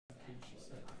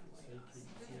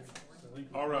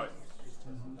All right.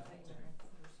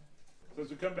 So as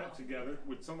we come back together,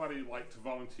 would somebody like to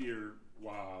volunteer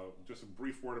just a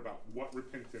brief word about what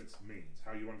repentance means,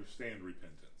 how you understand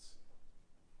repentance?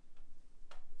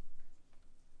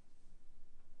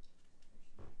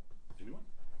 Anyone?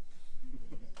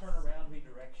 Turnaround,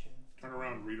 redirection.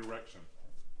 Turnaround, redirection.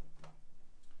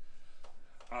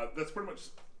 That's pretty much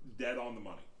dead on the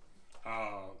money.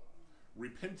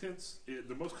 Repentance,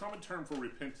 the most common term for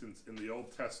repentance in the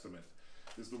Old Testament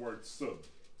is the word sub.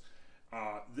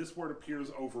 This word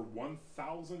appears over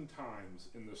 1,000 times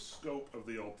in the scope of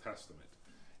the Old Testament,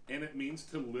 and it means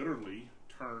to literally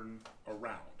turn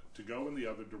around, to go in the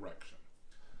other direction.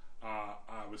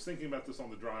 I was thinking about this on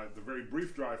the drive, the very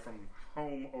brief drive from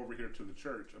home over here to the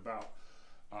church, about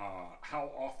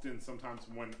how often sometimes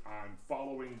when I'm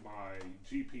following my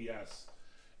GPS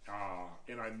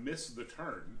and I miss the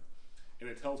turn, and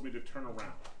it tells me to turn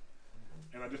around.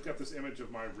 And I just got this image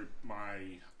of my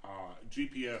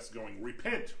GPS going,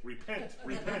 repent, repent,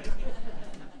 repent.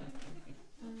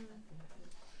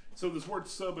 So this word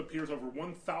sub appears over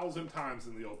 1,000 times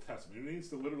in the Old Testament. It means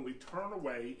to literally turn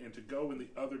away and to go in the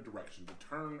other direction, to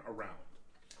turn around.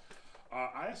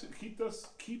 I ask you to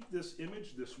keep this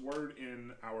image, this word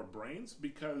in our brains,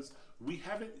 because we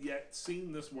haven't yet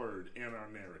seen this word in our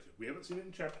narrative. We haven't seen it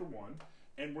in chapter 1,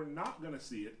 and we're not going to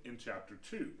see it in chapter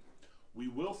 2. We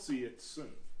will see it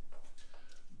soon.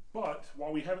 But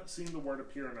while we haven't seen the word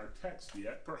appear in our text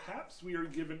yet, perhaps we are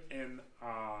given an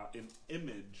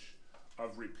image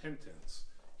of repentance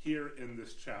here in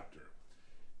this chapter.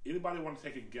 Anybody want to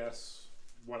take a guess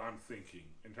what I'm thinking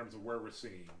in terms of where we're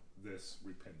seeing this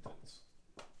repentance?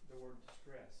 The word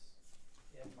distress.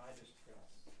 In my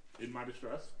distress. In my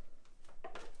distress?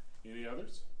 Any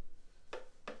others?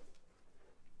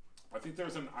 I think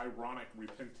there's an ironic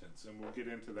repentance, and we'll get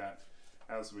into that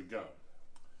as we go.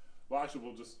 Well,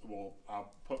 actually,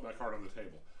 I'll put my card on the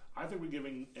table. I think we're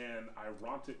giving an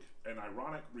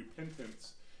ironic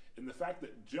repentance in the fact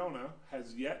that Jonah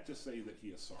has yet to say that he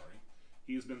is sorry.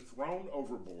 He has been thrown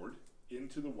overboard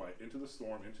into the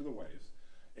storm, into the waves.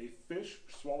 A fish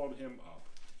swallowed him up.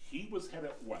 He was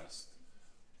headed west,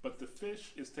 but the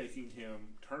fish is taking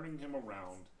him, turning him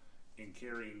around, and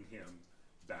carrying him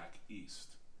back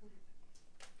east.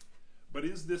 But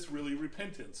is this really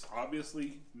repentance?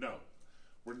 Obviously, no.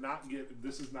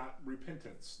 This is not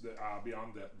repentance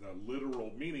beyond the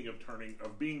literal meaning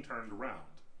of being turned around.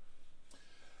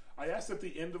 I asked at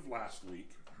the end of last week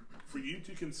for you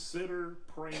to consider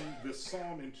praying this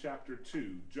psalm in chapter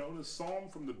 2, Jonah's psalm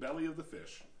from the belly of the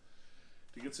fish,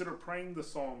 to consider praying the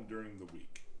psalm during the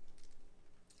week.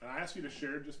 And I ask you to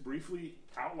share just briefly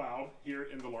out loud here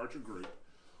in the larger group,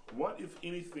 what, if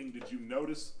anything, did you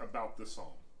notice about the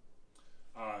psalm?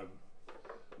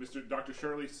 Dr.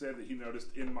 Shirley said that he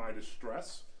noticed in my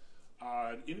distress.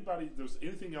 There's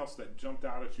anything else that jumped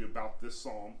out at you about this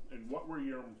psalm, and what were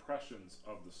your impressions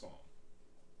of the psalm?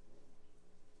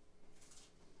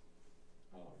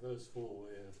 Verse 4,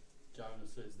 where Jonah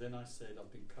says, "Then I said,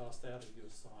 I've been cast out of your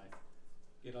sight,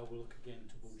 yet I will look again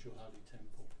towards your holy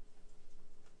temple."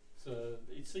 So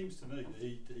it seems to me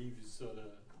that he was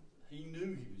he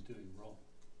knew he was doing wrong,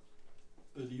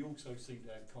 but he also seemed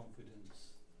to have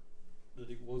confidence that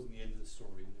it wasn't the end of the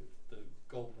story, that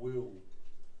God will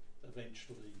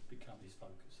eventually become his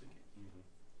focus again. Mm-hmm.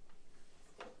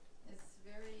 It's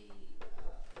very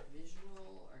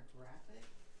visual or graphic.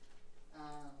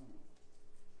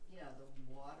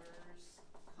 The waters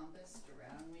compassed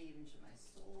around me, even to my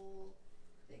soul.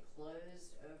 They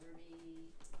closed over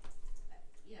me.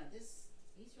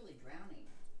 He's really drowning.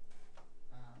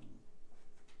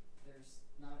 There's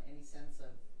not any sense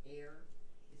of air.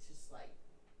 It's just like,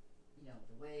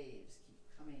 the waves keep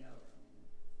coming over him.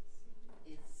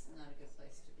 It's not a good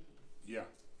place to be. Yeah.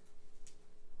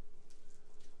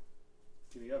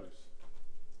 Any others?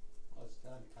 Well, it's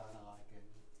done kind of like in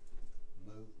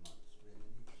movements,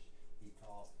 really. He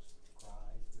talks,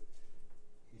 cries, but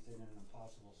he's in an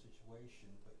impossible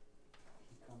situation, but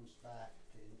he comes back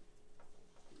to,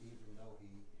 even though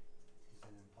he's in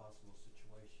an impossible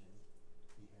situation,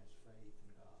 he has faith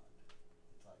in God.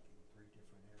 It's like in 3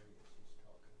 different areas he's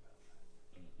talking about that.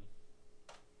 Mm-hmm.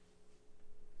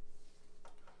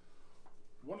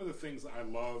 One of the things I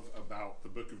love about the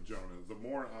book of Jonah, the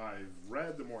more I've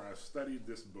read, the more I've studied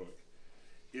this book,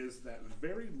 is that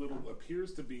very little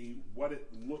appears to be what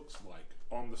it looks like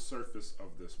on the surface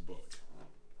of this book.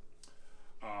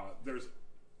 There's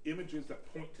images that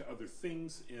point to other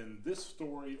things in this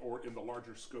story or in the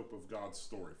larger scope of God's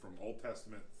story, from Old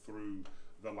Testament through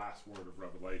the last word of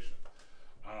Revelation.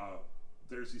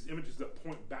 there's these images that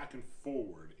point back and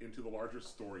forward into the larger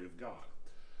story of God.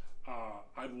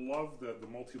 I love the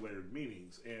multi-layered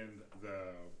meanings and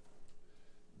the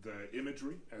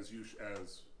imagery, as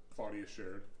Claudia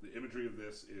shared. The imagery of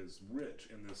this is rich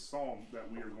in this psalm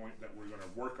that we're going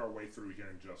to work our way through here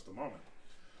in just a moment.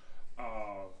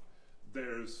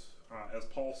 There's, as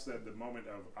Paul said, the moment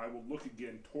of "I will look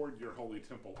again toward your holy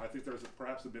temple." I think there's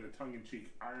perhaps a bit of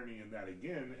tongue-in-cheek irony in that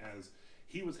again, as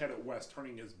he was headed west,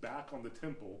 turning his back on the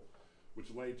temple, which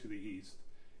lay to the east,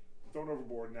 thrown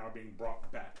overboard, now being brought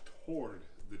back toward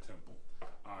the temple,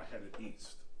 headed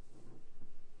east.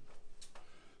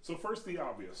 So first, the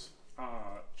obvious.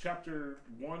 Chapter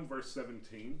 1, verse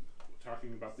 17,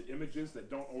 talking about the images that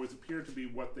don't always appear to be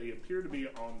what they appear to be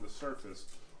on the surface,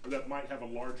 or that might have a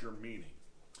larger meaning.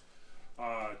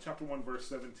 Chapter 1, verse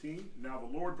 17, "Now the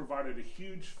Lord provided a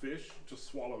huge fish to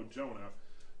swallow Jonah,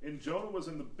 and Jonah was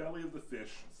in the belly of the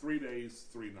fish 3 days,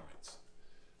 3 nights."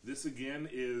 This again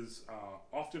is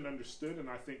often understood, and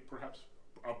I think perhaps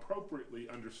appropriately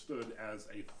understood, as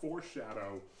a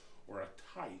foreshadow or a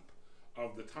type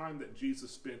of the time that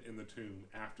Jesus spent in the tomb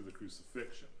after the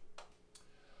crucifixion.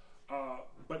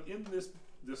 But in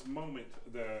this moment,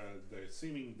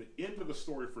 the end of the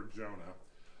story for Jonah,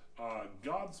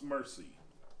 God's mercy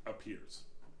appears.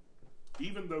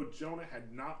 Even though Jonah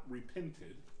had not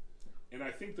repented, and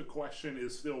I think the question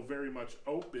is still very much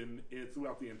open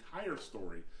throughout the entire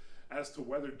story as to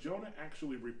whether Jonah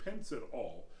actually repents at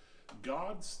all,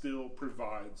 God still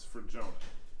provides for Jonah.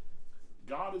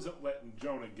 God isn't letting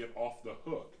Jonah get off the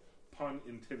hook, pun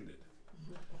intended.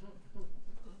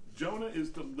 Jonah is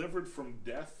delivered from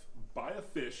death by a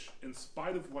fish in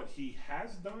spite of what he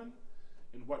has done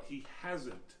and what he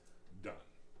hasn't done.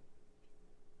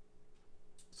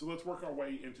 So let's work our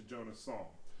way into Jonah's psalm.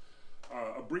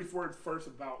 A brief word first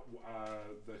about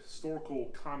the historical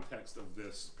context of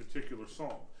this particular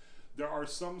psalm. There are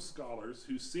some scholars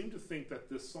who seem to think that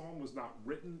this psalm was not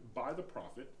written by the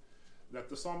prophet, that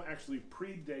the psalm actually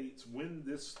predates when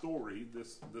this story,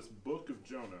 this book of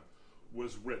Jonah,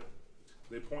 was written.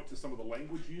 They point to some of the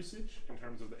language usage in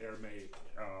terms of the Aramaic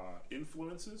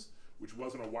influences, which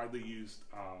wasn't a widely used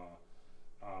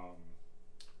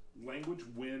language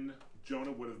when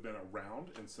Jonah would have been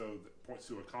around, and so that points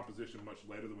to a composition much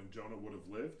later than when Jonah would have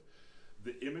lived.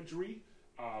 The imagery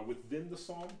within the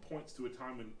psalm points to a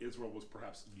time when Israel was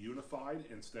perhaps unified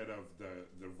instead of the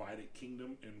Davidic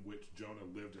kingdom in which Jonah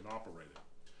lived and operated.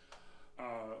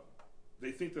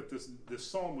 They think that this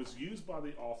psalm was used by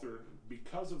the author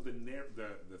because of the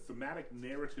thematic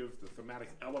narrative, the thematic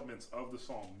elements of the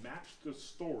psalm match the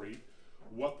story,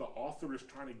 what the author is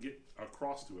trying to get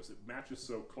across to us. It matches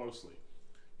so closely.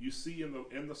 You see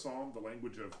in the psalm the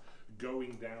language of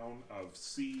going down, of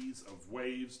seas, of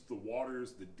waves, the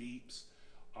waters, the deeps,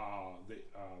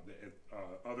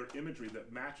 other imagery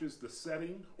that matches the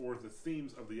setting or the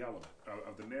themes of the element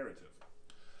of the narrative.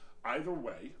 Either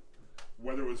way,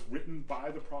 whether it was written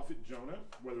by the prophet Jonah,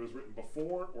 whether it was written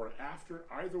before or after,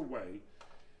 either way,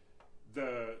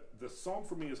 the psalm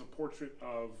for me is a portrait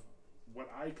of what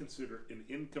I consider an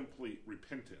incomplete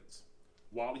repentance.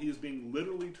 While he is being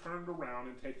literally turned around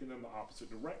and taken in the opposite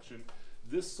direction,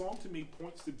 this psalm to me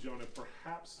points to Jonah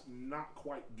perhaps not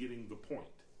quite getting the point.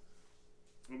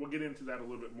 And we'll get into that a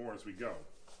little bit more as we go.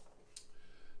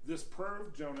 This prayer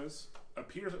of Jonah's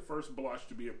appears at first blush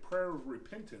to be a prayer of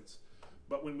repentance,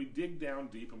 but when we dig down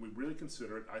deep and we really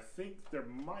consider it, I think there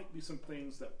might be some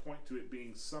things that point to it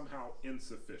being somehow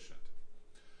insufficient.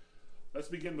 Let's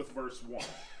begin with verse 1.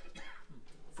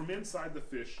 From inside the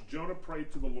fish, Jonah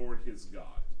prayed to the Lord his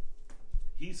God.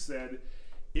 He said,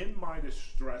 "In my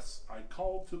distress, I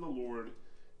called to the Lord,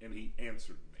 and he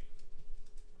answered me.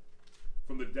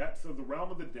 From the depth of the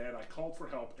realm of the dead, I called for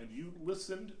help, and you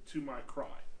listened to my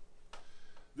cry."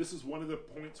 This is one of the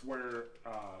points where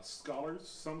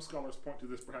some scholars point to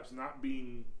this perhaps not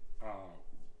being,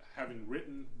 having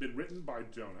been written by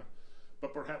Jonah,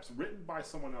 but perhaps written by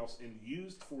someone else and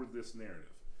used for this narrative.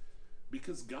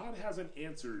 Because God hasn't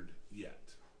answered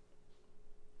yet.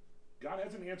 God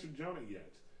hasn't answered Jonah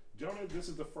yet. Jonah, this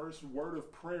is the first word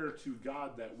of prayer to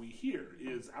God that we hear,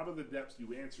 is "out of the depths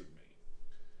you answered me."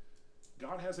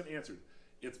 God hasn't answered.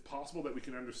 It's possible that we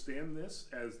can understand this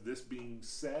as this being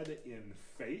said in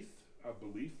faith, a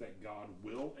belief that God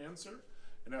will answer.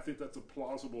 And I think that's a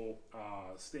plausible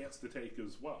stance to take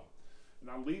as well. And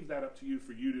I'll leave that up to you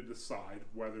for you to decide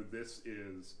whether this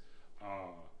is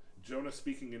Jonah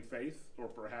speaking in faith, or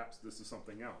perhaps this is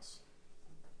something else.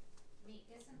 I mean,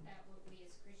 isn't that what we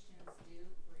as Christians do?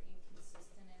 We're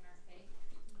inconsistent in our faith.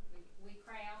 We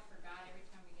cry out for God every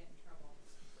time we get in trouble.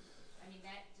 I mean,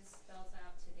 that just spells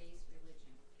out today's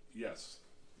religion. Yes.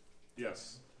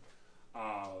 Yes.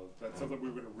 That's something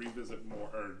we're going to revisit more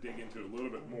or dig into a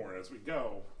little bit more as we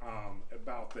go,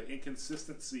 about the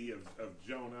inconsistency of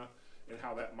Jonah and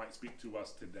how that might speak to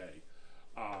us today.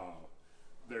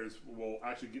 We'll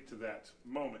actually get to that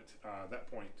moment, that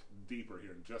point deeper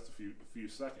here in just a few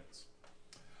seconds.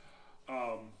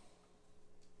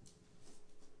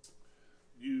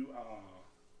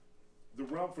 The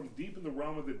realm from deep in the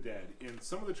realm of the dead. In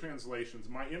some of the translations,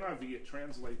 my NIV, it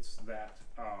translates that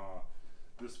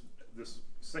this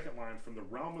second line from the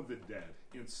realm of the dead.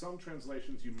 In some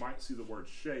translations, you might see the word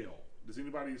Sheol. Does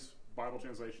anybody's Bible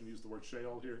translation use the word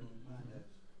Sheol here?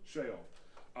 Sheol.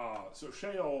 So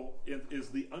Sheol is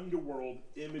the underworld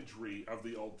imagery of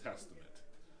the Old Testament.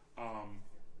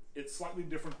 It's slightly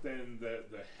different than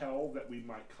the hell that we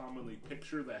might commonly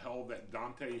picture, the hell that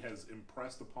Dante has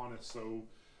impressed upon us so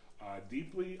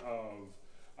deeply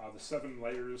of the 7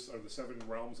 layers or the 7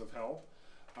 realms of hell.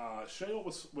 Sheol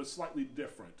was slightly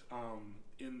different.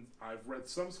 I've read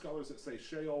some scholars that say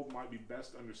Sheol might be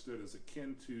best understood as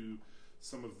akin to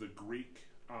some of the Greek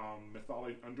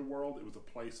mythology underworld. It was a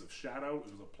place of shadow.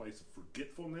 It was a place of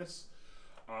forgetfulness.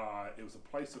 It was a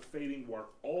place of fading where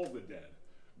all the dead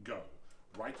go.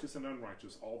 Righteous and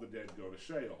unrighteous, all the dead go to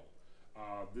Sheol.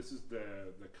 This is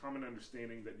the common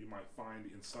understanding that you might find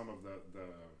in some of the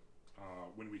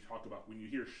when you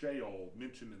hear Sheol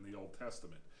mentioned in the Old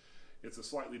Testament. It's a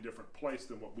slightly different place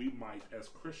than what we might as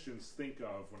Christians think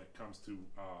of when it comes to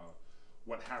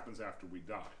what happens after we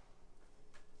die.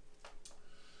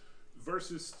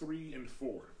 Verses 3 and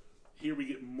 4. Here we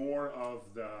get more of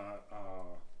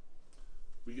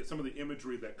we get some of the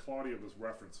imagery that Claudia was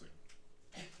referencing.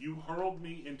 You hurled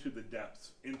me into the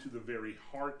depths, into the very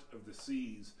heart of the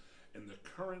seas, and the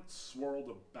currents swirled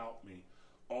about me.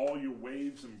 All your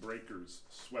waves and breakers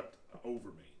swept over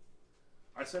me.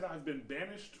 I said, I've been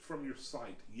banished from your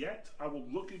sight, yet I will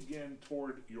look again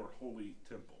toward your holy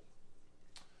temple.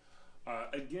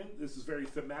 Again, this is very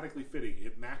thematically fitting.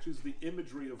 It matches the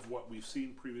imagery of what we've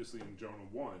seen previously in Jonah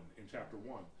 1, in chapter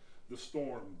 1. The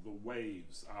storm, the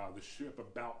waves, the ship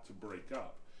about to break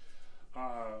up.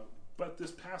 But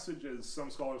this passage, as some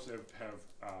scholars have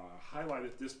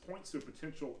highlighted, this points to a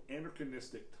potential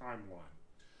anachronistic timeline.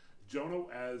 Jonah,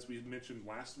 as we mentioned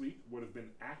last week, would have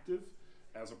been active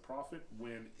as a prophet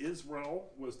when Israel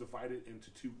was divided into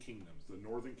 2 kingdoms, the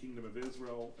northern kingdom of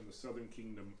Israel and the southern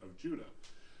kingdom of Judah.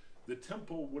 The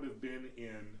temple would have been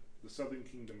in the southern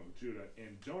kingdom of Judah,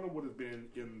 and Jonah would have been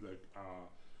in the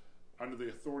under the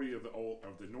authority of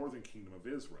the northern kingdom of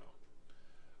Israel.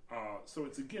 So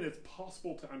it's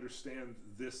possible to understand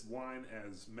this line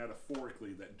as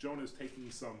metaphorically that Jonah is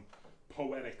taking some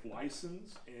poetic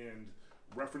license and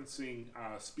referencing,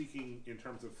 speaking in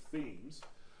terms of themes.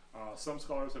 Some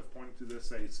scholars have pointed to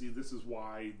this, see, this is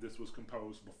why this was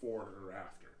composed before or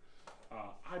after.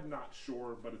 I'm not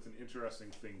sure, but it's an interesting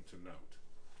thing to note.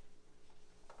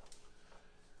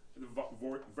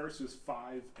 Verses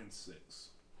 5 and 6.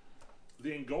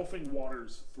 The engulfing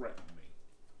waters threatened me.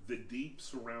 The deep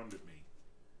surrounded me.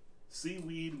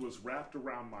 Seaweed was wrapped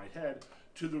around my head.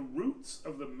 To the roots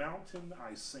of the mountain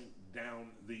I sank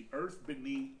down. The earth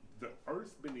beneath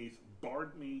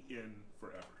barred me in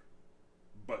forever.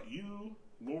 But you,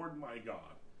 Lord my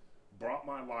God, brought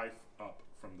my life up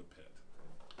from the pit.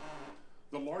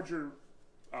 The larger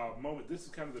moment, this is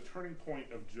kind of the turning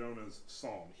point of Jonah's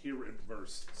psalm, here in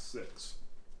verse 6.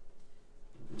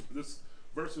 This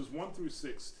verses 1 through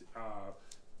 6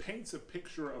 paints a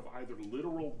picture of either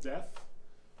literal death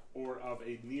or of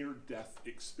a near-death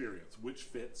experience, which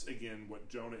fits, again, what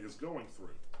Jonah is going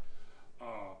through.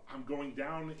 I'm going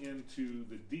down into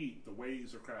the deep. The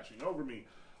waves are crashing over me.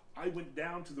 I went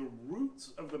down to the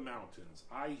roots of the mountains.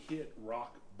 I hit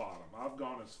rock bottom. I've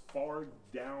gone as far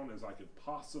down as I could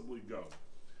possibly go.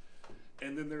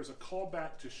 And then there's a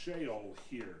callback to Sheol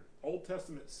here. Old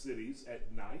Testament cities at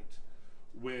night,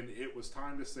 when it was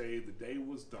time to say the day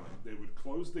was done, they would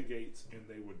close the gates and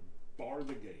they would bar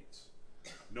the gates.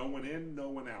 No one in, no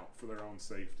one out for their own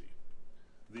safety.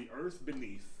 The earth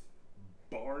beneath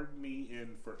barred me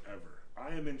in forever.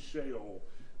 I am in Sheol.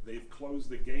 They've closed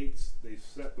the gates. They've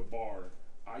set the bar.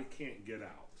 I can't get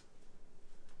out.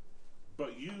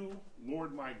 But you,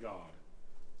 Lord my God,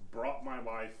 brought my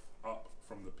life up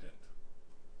from the pit.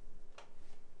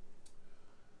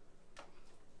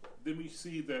 Then we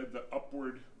see the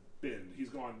upward bend. He's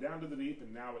gone down to the deep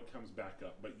and now it comes back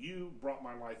up. But you brought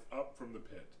my life up from the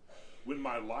pit. When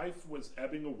my life was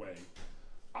ebbing away,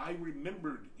 I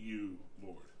remembered you,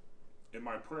 Lord, and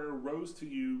my prayer rose to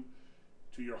you,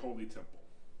 to your holy temple.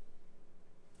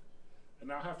 And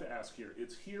now I have to ask here,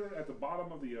 it's here at the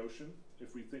bottom of the ocean,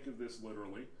 if we think of this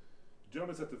literally.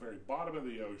 Jonah's at the very bottom of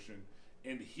the ocean,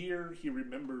 and here he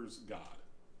remembers God.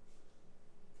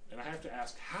 And I have to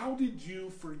ask, how did you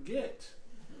forget?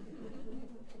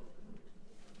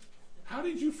 How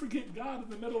did you forget God in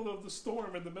the middle of the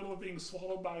storm, in the middle of being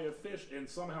swallowed by a fish and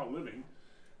somehow living?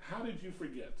 How did you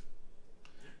forget?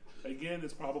 Again,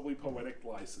 it's probably poetic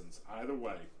license, either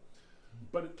way.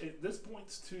 But this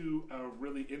points to a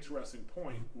really interesting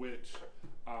point, which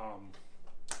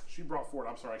she brought forward.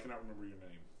 I'm sorry, I cannot remember your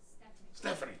name.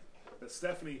 Stephanie. That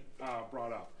Stephanie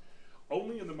brought up.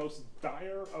 Only in the most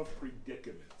dire of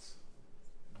predicaments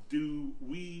do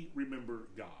we remember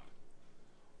God.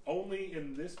 Only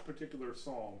in this particular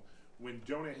psalm, when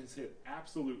Jonah has hit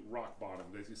absolute rock bottom,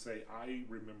 does he say, I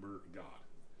remember God.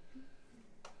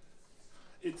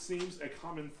 It seems a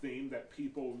common theme that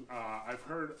people, I've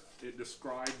heard it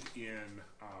described in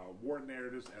war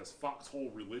narratives as foxhole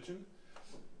religion.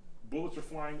 Bullets are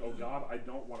flying, oh God, I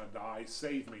don't want to die,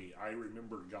 save me, I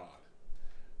remember God.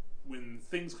 When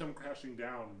things come crashing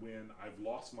down, when I've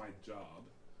lost my job,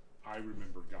 I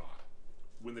remember God.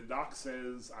 When the doc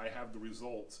says I have the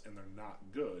results and they're not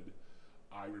good,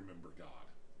 I remember God.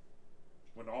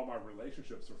 When all my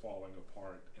relationships are falling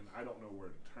apart and I don't know where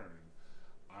to turn,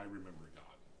 I remember God.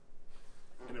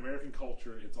 In American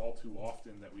culture, it's all too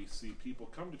often that we see people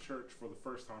come to church for the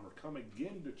first time or come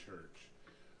again to church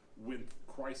when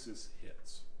crisis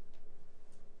hits.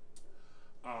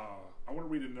 I want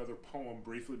to read another poem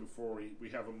briefly before we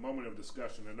have a moment of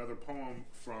discussion. Another poem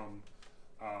from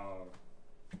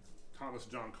Thomas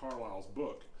John Carlyle's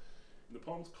book. The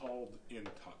poem's called In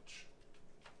Touch.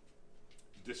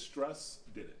 Distress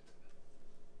did it.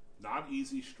 Not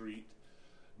Easy Street,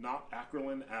 not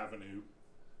Acrolein Avenue,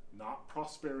 not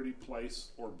Prosperity Place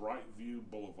or Brightview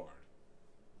Boulevard,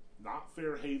 not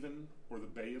Fairhaven or the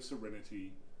Bay of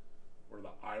Serenity or the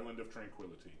Island of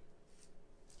Tranquility,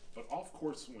 but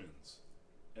off-course winds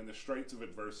and the straits of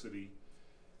adversity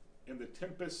and the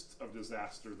tempests of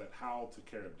disaster that howled to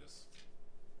Charybdis.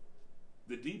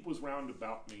 The deep was round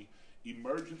about me,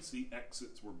 emergency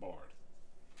exits were barred.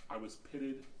 I was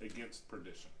pitted against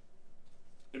perdition.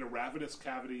 In a ravenous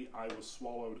cavity I was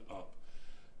swallowed up.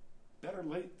 Better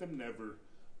late than never,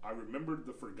 I remembered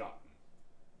the forgotten.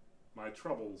 My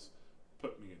troubles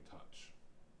put me in touch.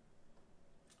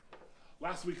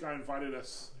 Last week I invited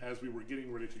us, as we were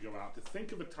getting ready to go out, to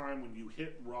think of a time when you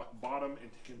hit rock bottom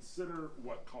and to consider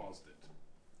what caused it.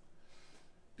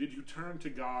 Did you turn to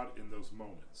God in those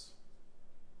moments?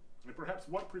 And perhaps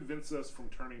what prevents us from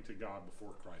turning to God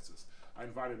before crisis? I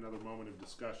invited another moment of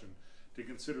discussion to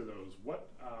consider those.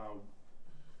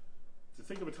 To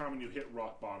think of a time when you hit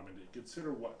rock bottom and to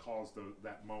consider what caused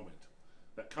that moment,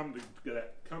 that come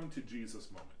to Jesus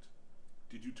moment.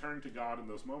 Did you turn to God in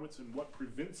those moments, and what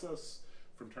prevents us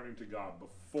from turning to God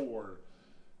before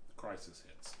the crisis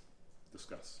hits?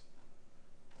 Discuss.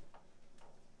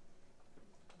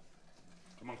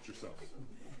 Amongst yourselves.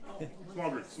 Small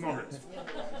groups, small groups.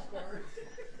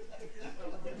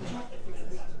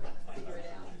 Figure it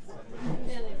out.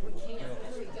 Then if we can't,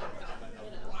 then we go, you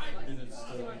know, like, do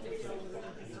our digital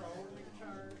control,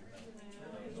 recharge,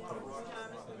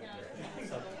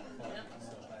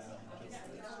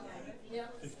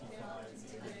 Yep.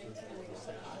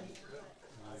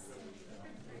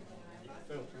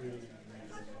 Felt really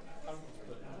I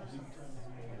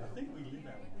think we live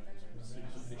our lives with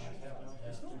superstition.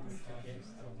 It's not we forget,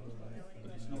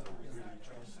 but it's not that we really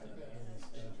trust it.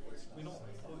 We're not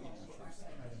putting in trust.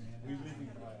 We're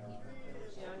living by our own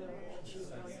rules. Yeah, I know. And it's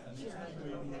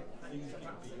only when things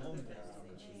get beyond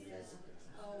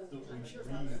our rules that we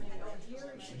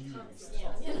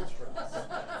really trust.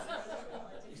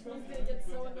 He's gonna get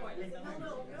so annoyed. I said,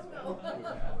 no.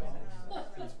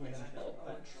 Is when that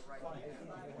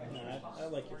I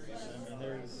like your view. I mean,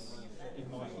 there's,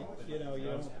 you know, you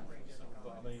don't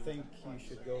think you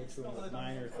should go to them with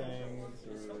minor things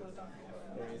or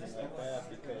anything like that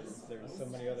because there's so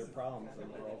many other problems in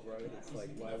the world, right? It's like,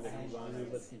 why would you want to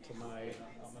listen to my,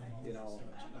 you know,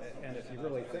 and if you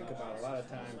really think about it, a lot of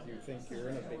times you think you're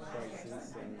in a big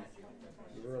crisis and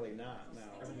you're really not.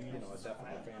 Now, you know, a death of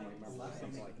a family member or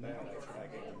something like that, I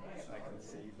can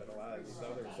see, but a lot of these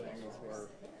other things where,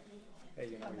 hey,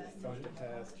 you know, you flunked a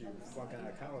test, you flunking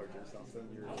out of college or something,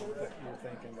 you're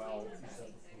thinking, well,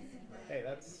 hey,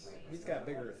 he's got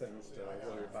bigger things to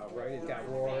worry about, right? He's got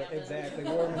war in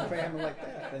the family like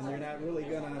that, and you're not really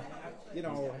gonna, you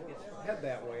know, head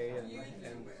that way, and you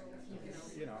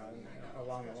know, and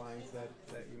along the lines that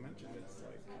you mentioned, it's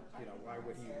like, you know, why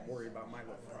would he worry about my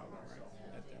little problem, right?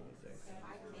 At the end of the day.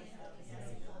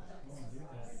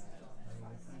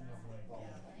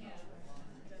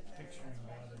 Picturing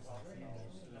God as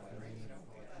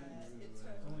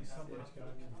only somebody's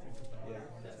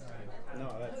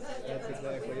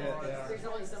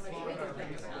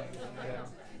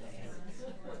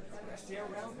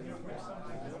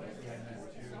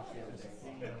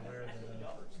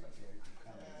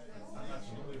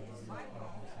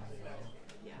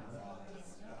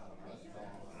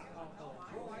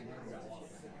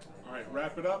All right,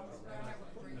 wrap it up.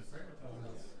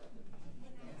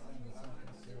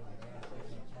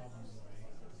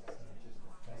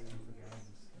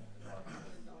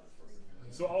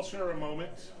 So I'll share a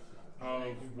moment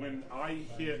of when I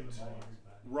hit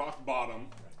rock bottom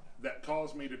that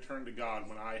caused me to turn to God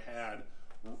when I had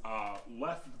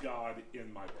left God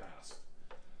in my past.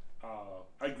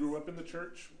 I grew up in the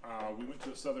church. We went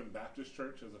to a Southern Baptist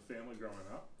church as a family growing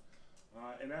up.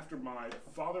 And after my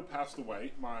father passed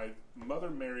away, my mother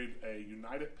married a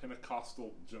United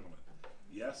Pentecostal gentleman.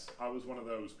 Yes, I was one of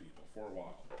those people for a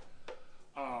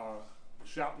while.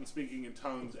 Shouting, speaking in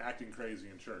tongues, acting crazy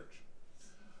in church.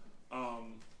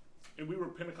 And we were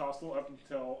Pentecostal up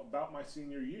until about my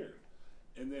senior year.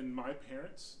 And then my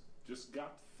parents just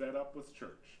got fed up with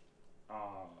church.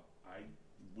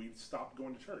 We stopped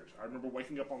going to church. I remember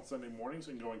waking up on Sunday mornings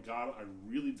and going, God, I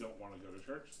really don't want to go to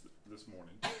church this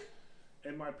morning.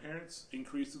 And my parents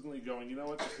increasingly going, you know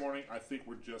what, this morning I think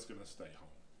we're just going to stay home.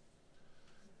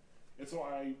 And so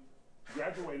I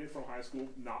graduated from high school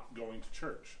not going to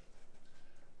church.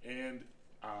 And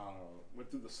went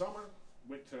through the summer,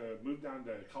 moved down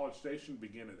to College Station,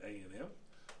 began at A&M.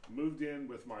 Moved in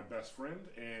with my best friend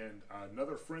and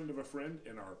another friend of a friend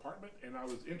in our apartment, and I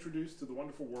was introduced to the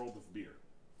wonderful world of beer.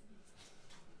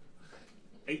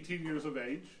 18 years of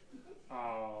age,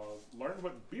 learned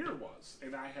what beer was,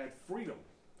 and I had freedom.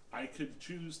 I could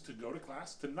choose to go to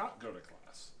class, to not go to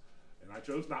class, and I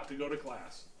chose not to go to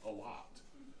class a lot.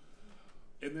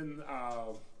 And then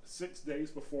 6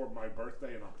 days before my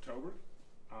birthday in October,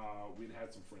 we'd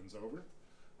had some friends over.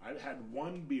 I'd had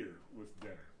one beer with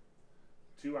dinner.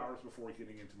 2 hours before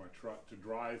getting into my truck to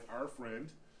drive our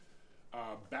friend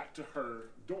back to her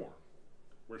dorm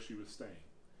where she was staying.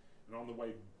 And on the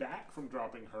way back from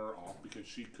dropping her off, because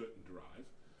she couldn't drive,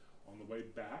 on the way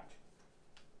back,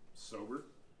 sober,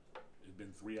 it had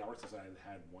been 3 hours since I had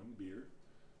had one beer.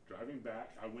 Driving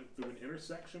back, I went through an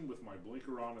intersection with my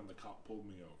blinker on and the cop pulled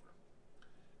me over.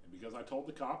 And because I told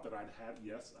the cop that I'd had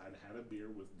a beer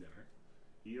with dinner,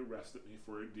 he arrested me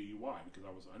for a DUI because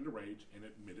I was underage and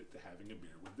admitted to having a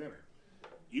beer with dinner.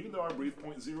 Even though I breathed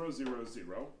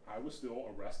 .000, I was still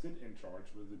arrested and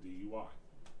charged with a DUI.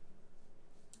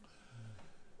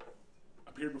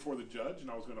 Appeared before the judge and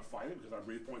I was going to fight it because I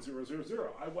breathed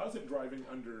 .000. I wasn't driving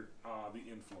under the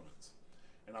influence.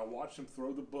 And I watched him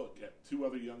throw the book at two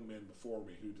other young men before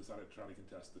me who decided to try to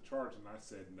contest the charge, and I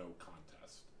said no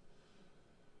contest.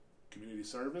 Community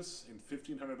service and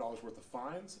 $1,500 worth of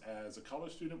fines as a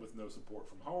college student with no support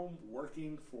from home,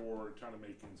 working for trying to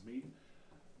make ends meet.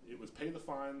 It was pay the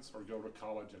fines or go to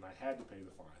college, and I had to pay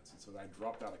the fines, and so I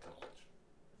dropped out of college.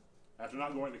 After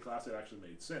not going to class, it actually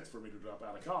made sense for me to drop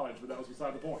out of college, but that was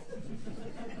beside the point.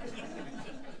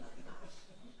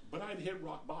 But I'd hit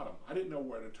rock bottom. I didn't know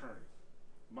where to turn.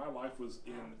 My life was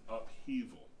in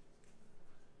upheaval.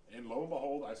 And lo and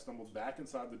behold, I stumbled back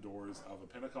inside the doors of a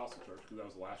Pentecostal church, because that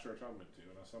was the last church I went to,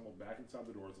 and I stumbled back inside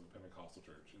the doors of a Pentecostal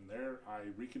church. And there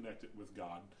I reconnected with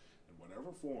God in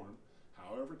whatever form,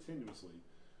 however tenuously,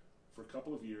 for a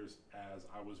couple of years as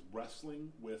I was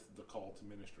wrestling with the call to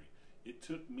ministry. It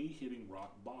took me hitting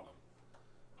rock bottom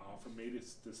for me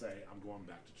to say, I'm going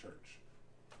back to church.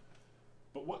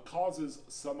 But what causes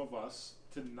some of us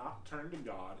to not turn to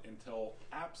God until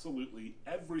absolutely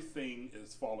everything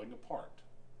is falling apart?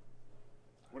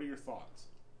 What are your thoughts?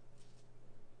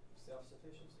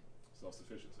 Self-sufficiency.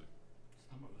 Self-sufficiency.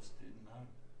 Some of us didn't know.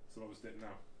 Some of us didn't know.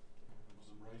 I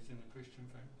wasn't raised in a Christian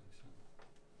family, so.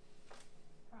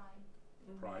 Pride.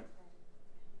 Pride.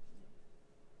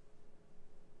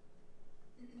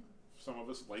 Some of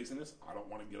us, laziness. I don't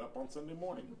want to get up on Sunday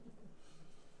morning.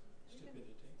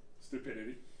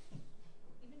 Stupidity.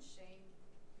 Even shame.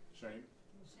 Shame.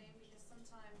 Shame because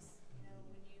sometimes, you know,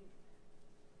 when you,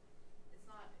 it's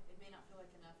not, it may not feel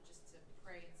like enough just to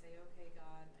pray and say, okay,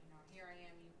 God, you know, here I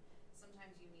am.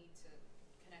 Sometimes you need to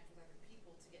connect with other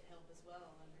people to get help as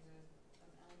well. And there's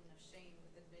an element of shame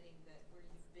with admitting that where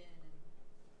you've been, and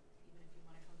even if you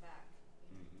want to come back.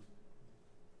 You know. Mm-hmm.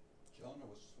 Jonah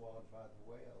was swallowed by the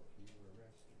whale. You were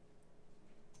arrested.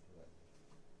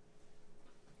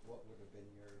 What would have been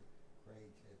your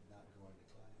grades if not going to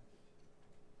class?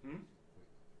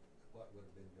 What would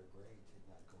have been your grades if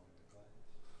not going to class?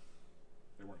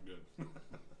 They weren't good.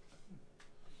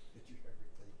 Did you ever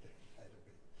think that might have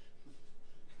been?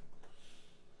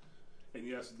 And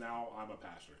yes, now I'm a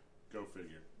pastor. Go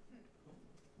figure.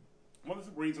 One of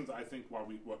the reasons I think what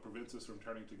prevents us from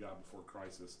turning to God before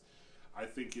crisis, I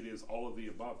think it is all of the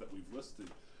above that we've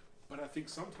listed. But I think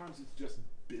sometimes it's just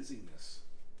busyness.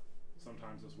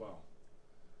 Sometimes as well.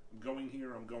 I'm going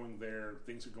here, I'm going there,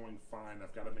 things are going fine,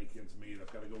 I've got to make ends meet,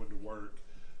 I've got to go into work,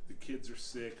 the kids are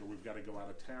sick, or we've got to go out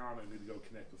of town, I need to go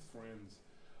connect with friends.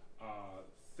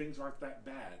 Things aren't that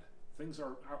bad.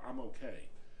 I'm okay.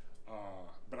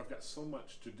 But I've got so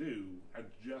much to do, I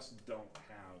just don't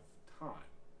have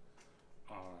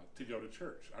time to go to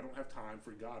church. I don't have time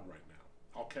for God right now.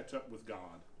 I'll catch up with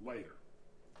God later.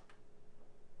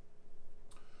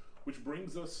 Which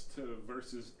brings us to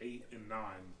verses 8 and 9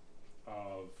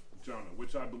 of Jonah,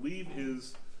 which I believe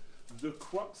is the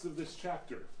crux of this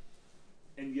chapter.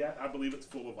 And yet I believe it's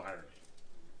full of irony.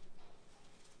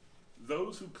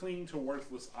 Those who cling to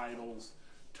worthless idols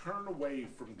turn away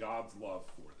from God's love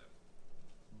for them.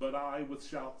 But I, with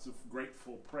shouts of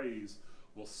grateful praise,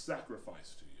 will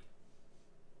sacrifice to you.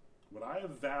 What I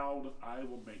have vowed, I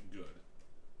will make good.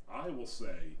 I will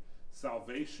say,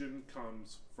 salvation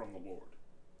comes from the Lord.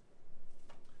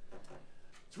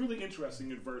 It's really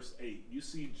interesting in verse 8. You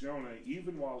see Jonah,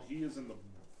 even while he is in the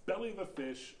belly of a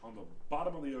fish on the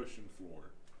bottom of the ocean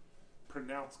floor,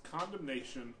 pronounce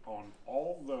condemnation on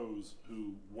all those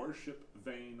who worship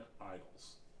vain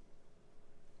idols.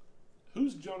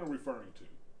 Who's Jonah referring to?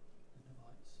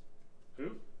 Ninevites.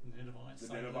 Who? Ninevites. The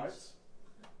sailors. Ninevites?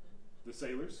 The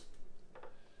sailors?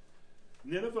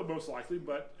 Nineveh, most likely,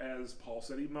 but as Paul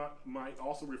said, he might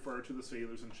also refer to the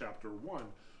sailors in chapter 1,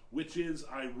 which is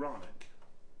ironic.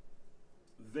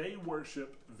 They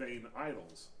worship vain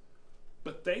idols,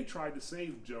 but they tried to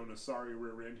save Jonah's sorry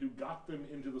rear end, who got them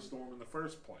into the storm in the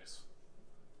first place.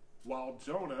 While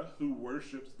Jonah, who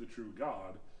worships the true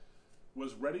God,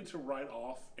 was ready to write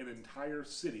off an entire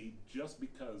city just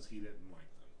because he didn't like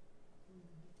them.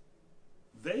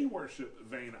 They worship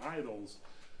vain idols,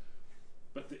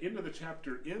 but the end of the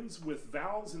chapter ends with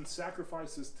vows and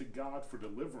sacrifices to God for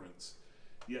deliverance.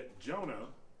 Yet Jonah,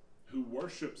 who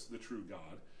worships the true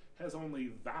God, has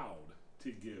only vowed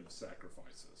to give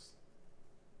sacrifices.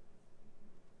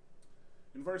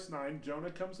 In verse 9,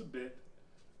 Jonah comes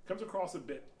across a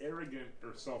bit arrogant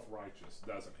or self-righteous,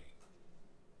 doesn't he?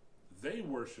 They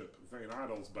worship vain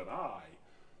idols, but I,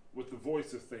 with the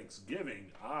voice of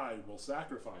thanksgiving, I will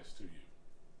sacrifice to you.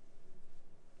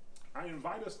 I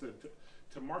invite us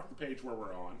to mark the page where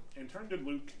we're on and turn to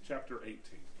Luke chapter 18.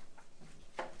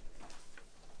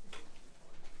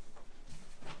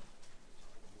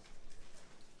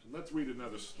 And let's read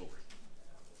another story.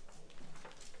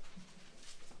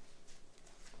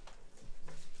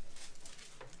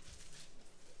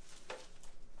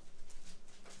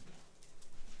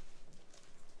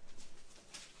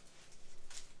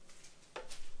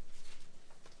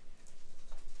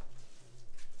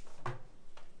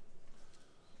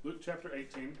 Luke chapter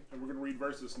 18, and we're going to read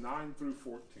verses 9 through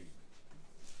 14.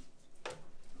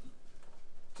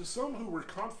 To some who were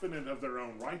confident of their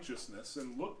own righteousness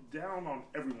and looked down on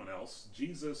everyone else,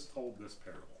 Jesus told this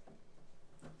parable.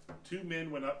 2 men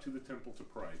went up to the temple to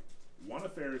pray, one a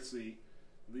Pharisee,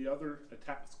 the other a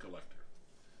tax collector.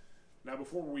 Now,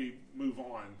 before we move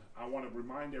on, I want to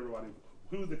remind everybody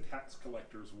who the tax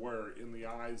collectors were in the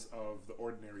eyes of the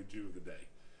ordinary Jew of the day.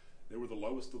 They were the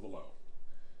lowest of the low.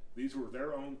 These were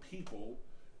their own people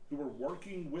who were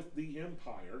working with the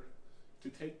empire to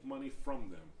take money from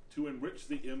them, to enrich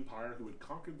the empire who had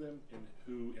conquered them and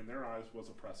who, in their eyes, was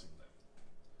oppressing them.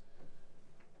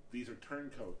 These are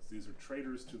turncoats. These are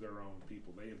traitors to their own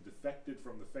people. They have defected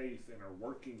from the faith and are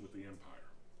working with the empire.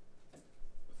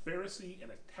 A Pharisee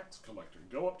and a tax collector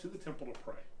go up to the temple to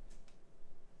pray.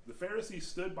 The Pharisee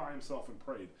stood by himself and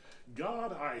prayed,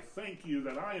 God, I thank you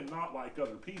that I am not like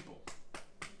other people,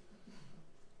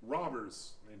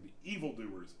 robbers and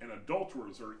evildoers and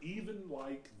adulterers, or even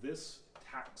like this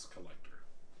tax collector.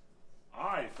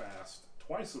 I fast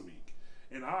twice a week,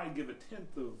 and I give a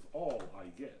tenth of all I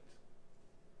get.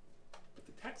 But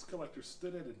the tax collector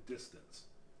stood at a distance.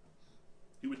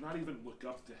 He would not even look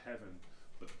up to heaven,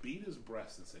 but beat his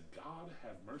breast and said, God,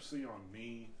 have mercy on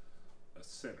me, a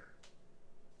sinner.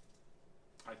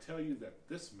 I tell you that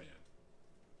this man,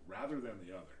 rather than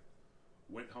the other,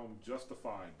 went home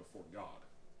justified before God.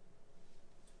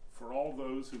 For all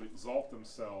those who exalt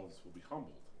themselves will be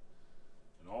humbled,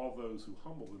 and all those who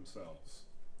humble themselves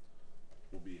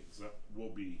will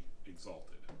be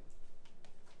exalted.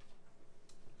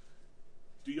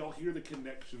 Do y'all hear the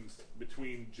connections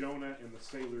between Jonah and the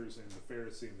sailors and the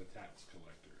Pharisee and the tax collector?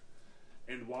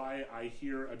 And why I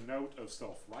hear a note of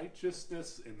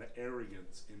self-righteousness and the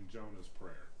arrogance in Jonah's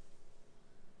prayer.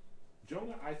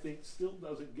 Jonah, I think, still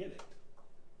doesn't get it.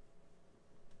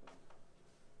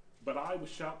 But I,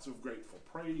 with shouts of grateful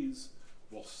praise,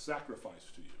 will sacrifice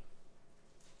to you.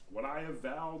 What I have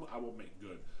vowed, I will make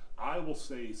good. I will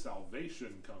say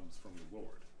salvation comes from the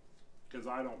Lord, because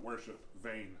I don't worship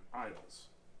vain idols.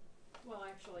 Well,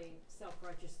 actually,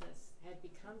 self-righteousness had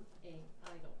become an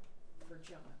idol for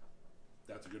Jonah.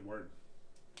 That's a good word.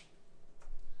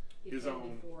 It His came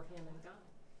own- before him and God.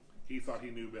 He thought he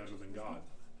knew better than God.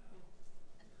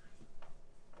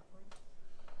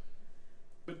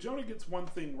 But Jonah gets one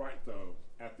thing right, though,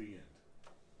 at the end.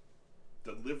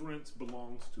 Deliverance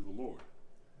belongs to the Lord.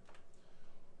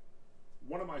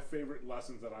 One of my favorite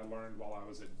lessons that I learned while I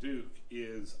was at Duke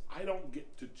is I don't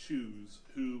get to choose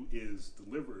who is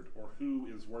delivered or who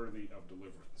is worthy of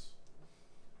deliverance.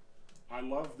 I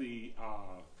love the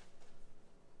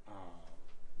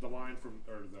line from,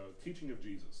 or the teaching of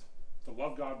Jesus, to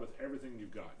love God with everything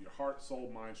you've got, your heart, soul,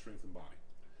 mind, strength, and body,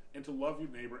 and to love your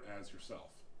neighbor as yourself.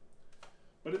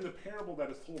 But in the parable that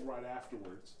is told right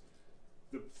afterwards,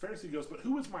 the Pharisee goes, but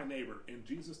who is my neighbor? And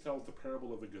Jesus tells the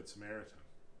parable of the Good Samaritan.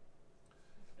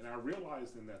 And I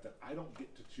realized in that I don't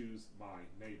get to choose my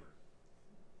neighbor.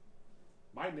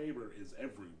 My neighbor is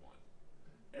everyone.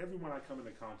 Everyone I come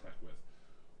into contact with,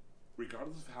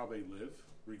 regardless of how they live,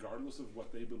 regardless of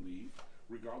what they believe,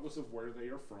 regardless of where they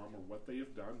are from or what they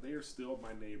have done, they are still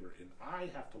my neighbor, and I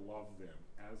have to love them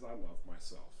as I love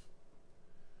myself.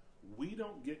 We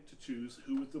don't get to choose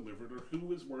who is delivered or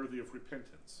who is worthy of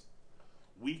repentance.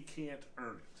 We can't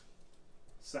earn it.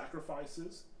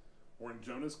 Sacrifices, or in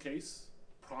Jonah's case,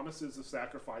 promises of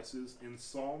sacrifices in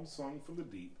psalms sung from the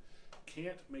deep,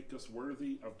 can't make us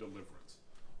worthy of deliverance.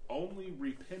 Only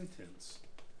repentance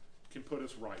can put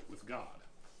us right with God.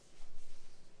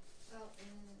 Well, in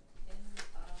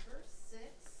verse 6,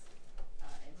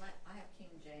 I have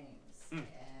King James,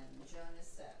 and Jonah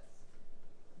says,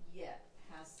 "Yet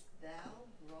hast thou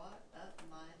brought up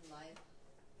my life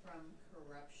from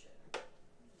corruption,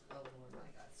 O Lord my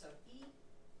God." So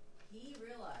he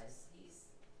realized he's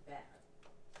bad.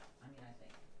 I mean, I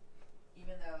think,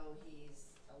 even though he's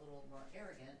a little more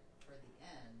arrogant for the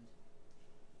end,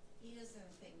 he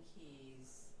doesn't think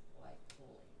he's like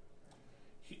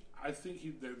holy. I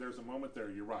think there's a moment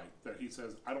there, you're right, that he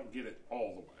says, I don't get it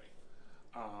all the way.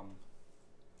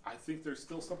 I think there's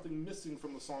still something missing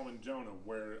from the psalm in Jonah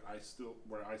where I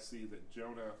see that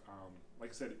Jonah,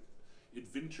 like I said, it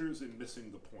ventures in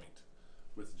missing the point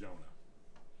with Jonah.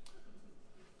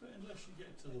 But unless you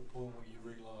get to the point where you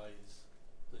realise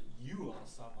that you are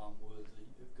someone worthy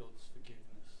of God's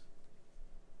forgiveness,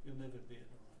 you'll never be at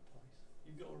the right place.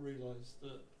 You've got to realise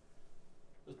that,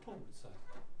 as Paul would say,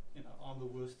 I'm the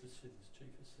worst of sinners,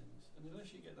 chief of sinners. And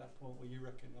unless you get that point where you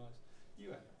recognise you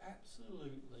have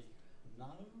absolutely no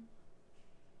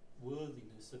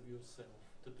worthiness of yourself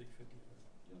to be forgiven,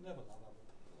 you'll never love other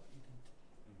people like you did.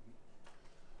 Mm-hmm.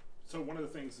 So one of the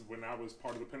things when I was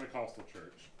part of the Pentecostal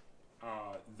church,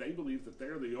 they believe that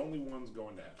they're the only ones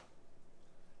going to heaven.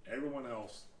 Everyone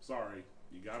else, sorry,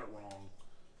 you got it wrong.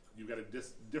 You've got a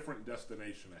different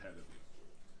destination ahead of you.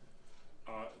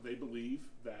 They believe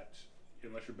that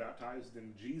unless you're baptized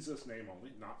in Jesus' name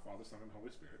only, not Father, Son, and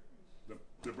Holy Spirit,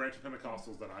 the branch of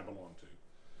Pentecostals that I belong to,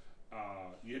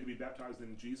 you had to be baptized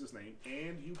in Jesus' name,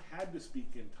 and you had to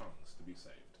speak in tongues to be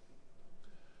saved.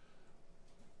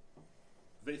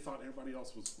 They thought everybody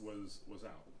else was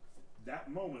out.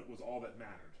 That moment was all that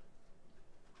mattered.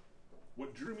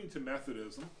 What drew me to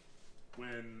Methodism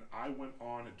when I went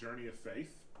on a journey of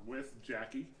faith with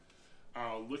Jackie,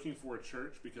 looking for a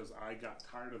church because I got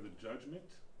tired of the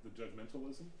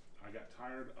judgmentalism. I got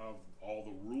tired of all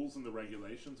the rules and the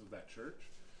regulations of that church.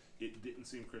 It didn't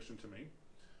seem Christian to me.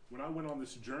 When I went on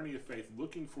this journey of faith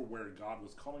looking for where God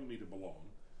was calling me to belong,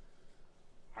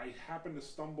 I happened to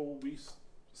stumbled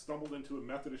into a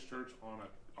Methodist church on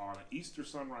an Easter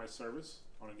sunrise service,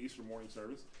 on an Easter morning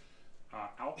service,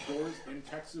 outdoors in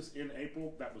Texas in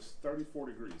April. That was 34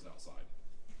 degrees outside.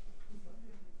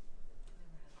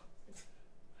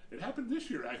 It happened this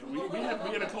year, actually. We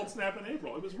had a cold snap in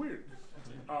April. It was weird.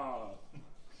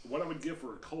 What I would give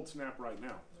for a cold snap right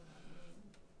now.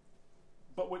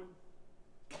 But what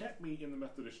kept me in the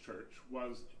Methodist church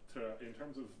was, in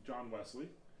terms of John Wesley,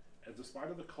 and despite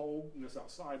of the coldness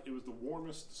outside, it was the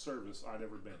warmest service I'd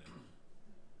ever been in.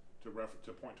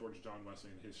 To point towards John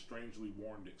Wesley and his strangely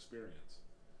warmed experience.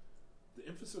 The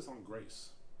emphasis on grace.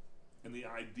 And the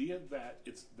idea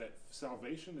that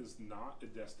salvation is not a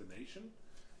destination.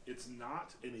 It's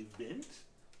not an event.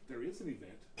 There is an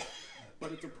event,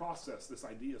 but it's a process, this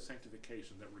idea of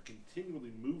sanctification, that we're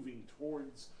continually moving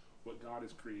towards what God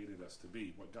has created us to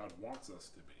be, what God wants us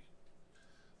to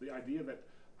be. The idea that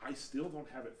I still don't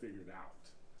have it figured out.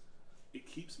 It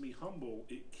keeps me humble,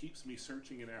 it keeps me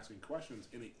searching and asking questions,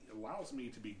 and it allows me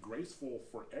to be graceful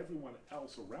for everyone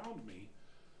else around me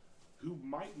who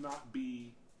might not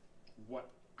be what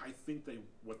I think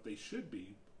what they should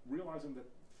be, realizing that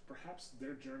perhaps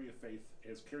their journey of faith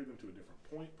has carried them to a different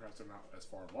point. Perhaps they're not as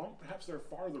far along. Perhaps they're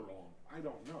farther along. I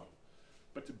don't know.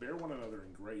 But to bear one another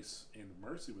in grace and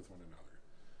mercy with one another,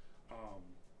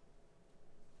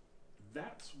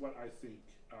 that's what I think.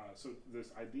 So this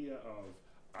idea of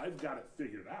I've got it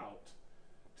figured out,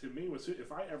 to me, was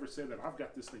if I ever say that I've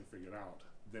got this thing figured out,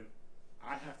 then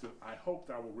I hope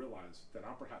that I will realize that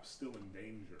I'm perhaps still in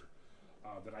danger,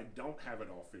 that I don't have it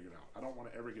all figured out. I don't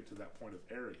want to ever get to that point of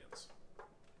arrogance.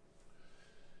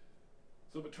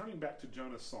 So, but turning back to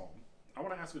Jonah's psalm, I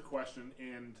want to ask a question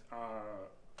and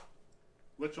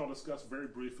let y'all discuss very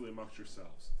briefly amongst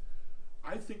yourselves.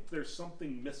 I think there's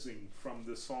something missing from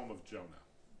this psalm of Jonah.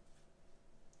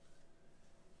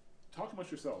 Talk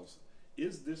amongst yourselves.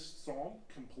 Is this psalm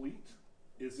complete?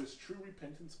 Is this true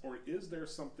repentance? Or is there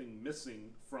something missing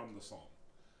from the psalm?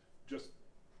 Just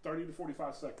 30 to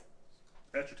 45 seconds.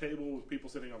 At your table with people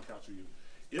sitting on the couch with you.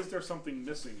 Is there something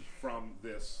missing from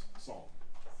this psalm?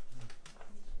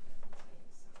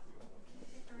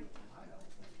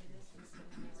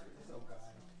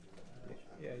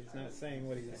 Yeah, he's not saying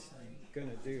what he's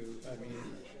gonna do. I mean,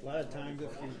 a lot of times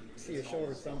if you see a show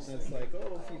or something, it's like,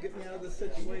 oh, if you get me out of this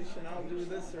situation, I'll do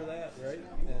this or that, right?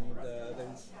 And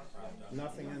there's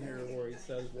nothing in here where he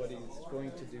says what he's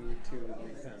going to do to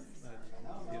repent.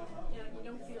 You know. Yeah, you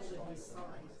don't feel that he's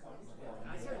sorry.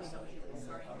 I certainly don't feel he's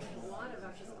sorry. A lot of,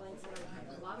 I'm just glancing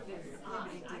over, a lot of it is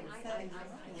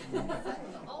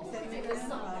all the way to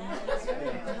song.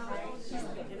 She's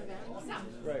thinking about himself.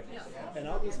 Right. Yeah. And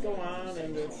I'll just go on,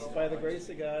 and it's by the grace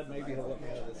of God, maybe he'll let me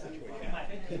out of this situation. I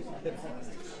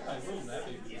wouldn't that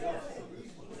be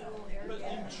But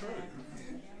in truth,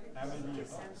 how many of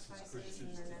us as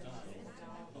Christians today are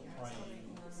praying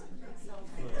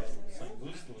for, say,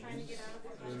 Muslims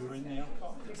who are in the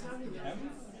alcohol? How many?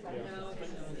 No,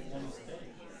 One's dead.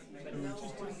 Who are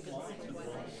just inclined to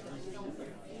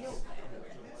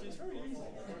so it's very easy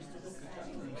for us to look at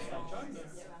Jonah and say, Jonah,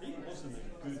 he wasn't a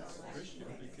good Christian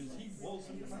because he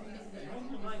wasn't praying.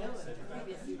 I know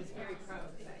it. He was very proud.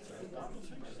 The Bible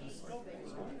teaches us God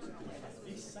was going to do that.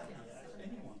 He said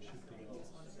anyone should be able to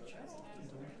challenge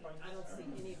until we pray. I don't see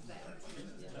any of that.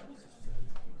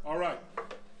 All right.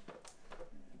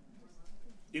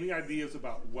 Any ideas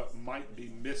about what might be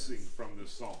missing from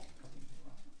this psalm?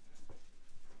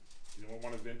 Anyone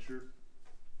want to venture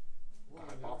a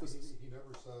hypothesis? He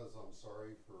never says, I'm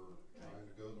sorry for trying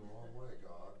to go the wrong way,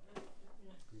 God.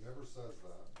 He never says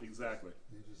that. Exactly.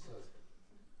 He just says,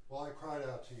 well, I cried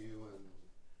out to you and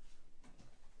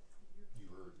you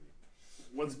heard me.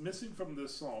 What's missing from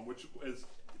this psalm, which is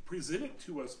presented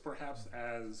to us perhaps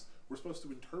as, we're supposed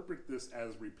to interpret this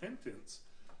as repentance,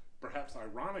 perhaps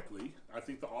ironically, I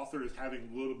think the author is having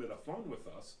a little bit of fun with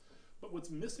us, but what's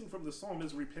missing from the psalm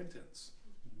is repentance.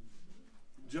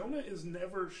 Jonah is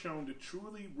never shown to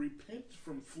truly repent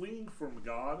from fleeing from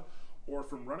God or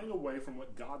from running away from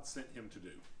what God sent him to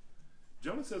do.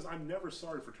 Jonah says, I'm never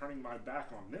sorry for turning my back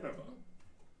on Nineveh.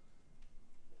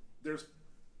 There's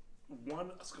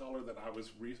one scholar that I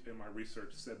was in my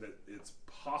research said that it's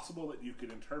possible that you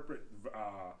could interpret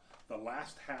the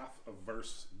last half of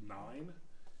verse 9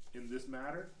 in this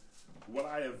matter. What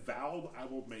I have vowed, I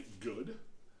will make good.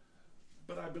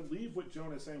 But I believe what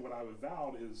Jonah is saying, what I have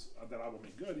vowed is that I will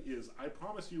make good, is I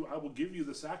promise you I will give you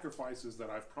the sacrifices that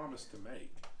I've promised to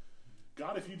make.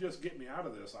 God, if you just get me out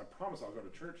of this, I promise I'll go to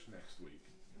church next week.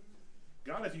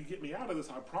 God, if you get me out of this,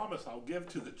 I promise I'll give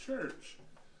to the church.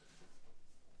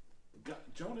 God,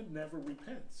 Jonah never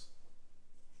repents.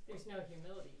 There's no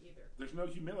humility either. There's no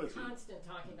humility. Constant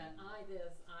talking about I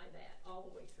this, I that, all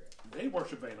the way through. They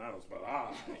worship vain idols, but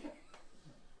I.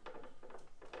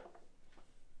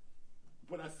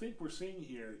 What I think we're seeing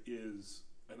here is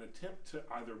an attempt to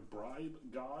either bribe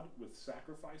God with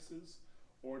sacrifices,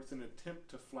 or it's an attempt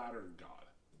to flatter God.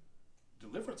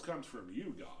 Deliverance comes from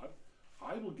you, God.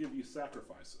 I will give you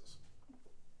sacrifices.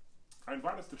 I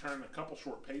invite us to turn a couple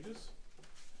short pages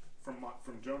from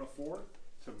Jonah 4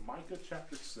 to Micah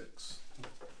chapter 6.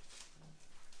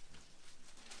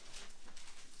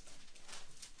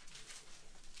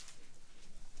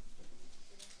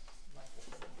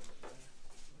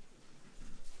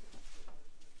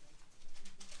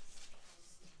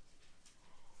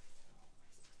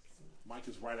 Mike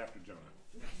is right after Jonah.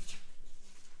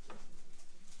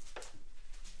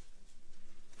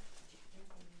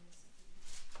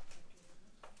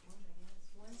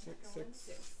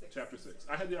 Chapter 6.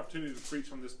 I had the opportunity to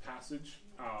preach on this passage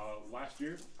last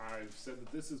year. I've said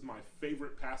that this is my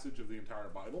favorite passage of the entire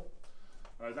Bible.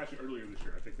 It's actually earlier this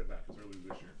year. I take that back. It's earlier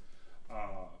this year.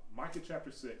 Micah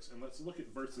chapter 6, and let's look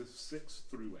at verses 6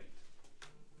 through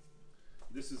 8.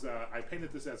 This is I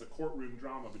painted this as a courtroom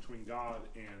drama between God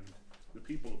and the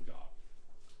people of God.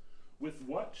 With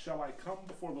what shall I come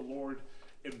before the Lord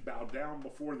and bow down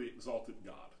before the exalted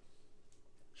God?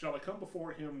 Shall I come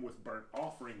before him with burnt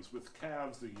offerings, with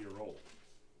calves a year old?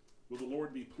 Will the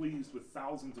Lord be pleased with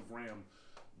thousands of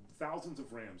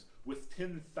rams, with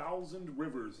 10,000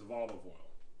 rivers of olive oil?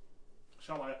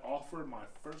 Shall I offer my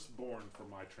firstborn for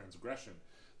my transgression,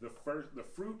 the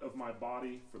fruit of my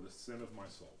body for the sin of my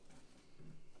soul?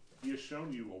 He has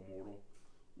shown you, O mortal,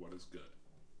 what is good.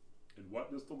 And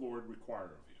what does the Lord require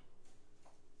of you?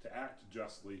 To act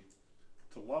justly,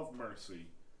 to love mercy,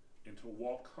 and to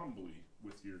walk humbly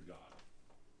with your God.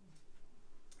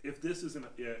 If this is an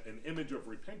image of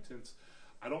repentance,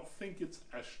 I don't think it's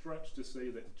a stretch to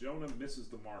say that Jonah misses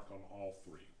the mark on all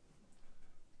three.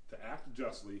 To act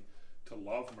justly, to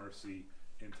love mercy,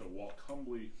 and to walk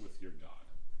humbly with your God.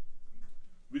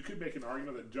 We could make an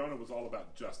argument that Jonah was all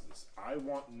about justice. I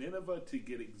want Nineveh to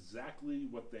get exactly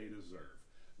what they deserve.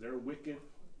 They're wicked.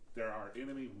 They're our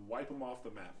enemy. Wipe them off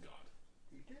the map, God.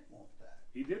 He did want that.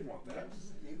 He did want that.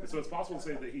 Yes, And so it's possible to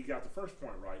say that he got the first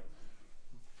point right.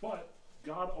 But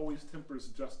God always tempers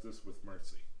justice with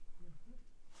mercy.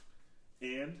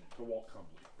 And to walk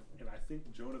humbly. And I think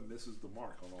Jonah misses the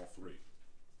mark on all three.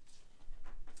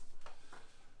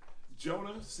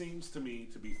 Jonah seems to me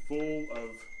to be full of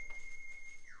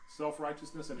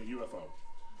self-righteousness and a UFO.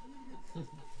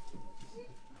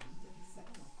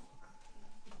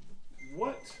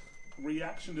 What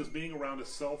reaction does being around a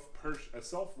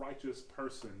self-righteous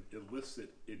person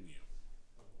elicit in you?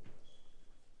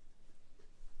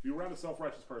 If you're around a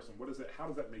self-righteous person, how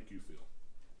does that make you feel?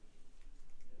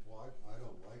 Well, I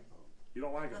don't like them. You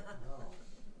don't like it?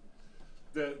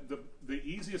 No. The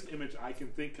easiest image I can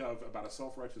think of about a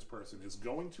self-righteous person is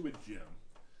going to a gym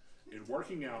and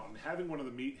working out and having one of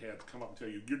the meatheads come up and tell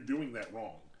you, you're doing that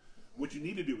wrong. What you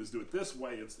need to do is do it this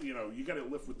way. It's, you got to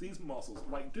lift with these muscles.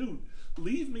 Like, dude,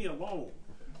 leave me alone.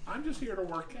 I'm just here to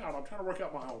work out. I'm trying to work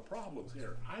out my own problems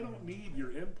here. I don't need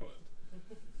your input.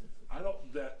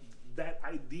 That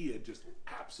idea just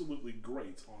absolutely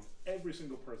grates on every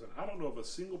single person. I don't know of a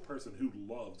single person who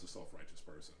loves a self-righteous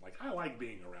person. Like, I like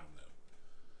being around them.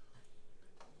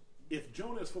 If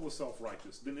Jonah is full of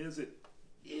self-righteous, then is it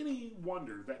any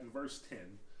wonder that in verse 10,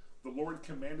 the Lord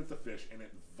commanded the fish and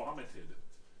it vomited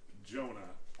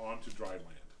Jonah onto dry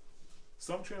land?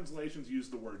 Some translations use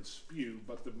the word spew,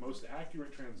 but the most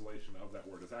accurate translation of that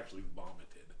word is actually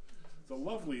vomited. It's a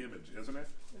lovely image, isn't it?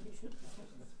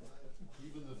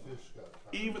 Even the fish got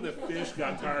tired. Even the fish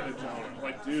got tired of Jonah.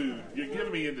 Like, dude, you're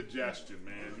giving me indigestion,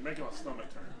 man. You're making my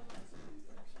stomach turn.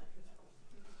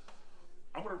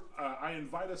 I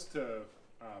invite us to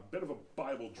a bit of a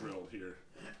Bible drill here,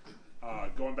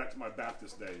 going back to my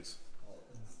Baptist days.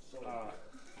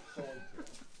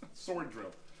 Sword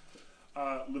drill.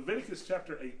 Leviticus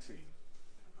chapter 18.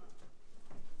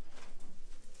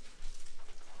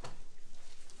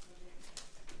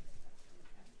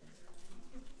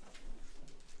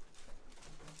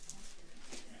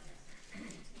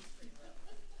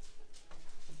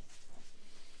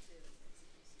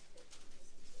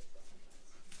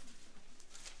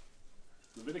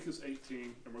 Leviticus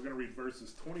 18, and we're going to read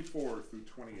verses 24 through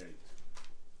 28.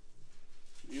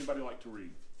 Anybody like to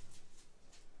read?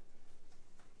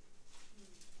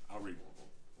 I'll read.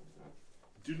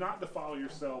 Do not defile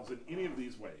yourselves in any of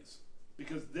these ways,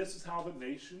 because this is how the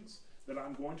nations that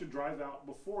I'm going to drive out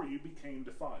before you became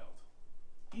defiled.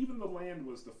 Even the land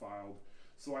was defiled,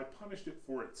 so I punished it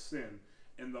for its sin,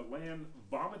 and the land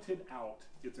vomited out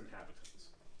its inhabitants.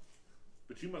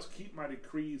 But you must keep my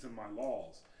decrees and my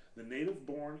laws. The native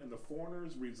born and the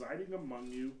foreigners residing among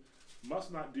you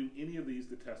must not do any of these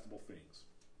detestable things.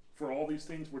 For all these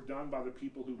things were done by the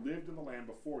people who lived in the land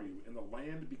before you, and the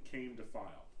land became defiled.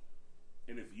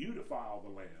 And if you defile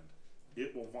the land,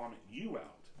 it will vomit you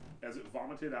out, as it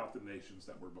vomited out the nations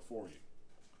that were before you.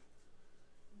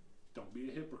 Don't be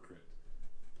a hypocrite.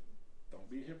 Don't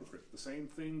be a hypocrite. The same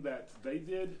thing that they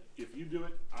did, if you do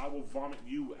it, I will vomit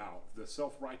you out. The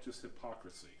self-righteous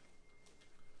hypocrisy.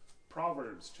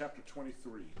 Proverbs chapter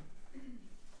 23.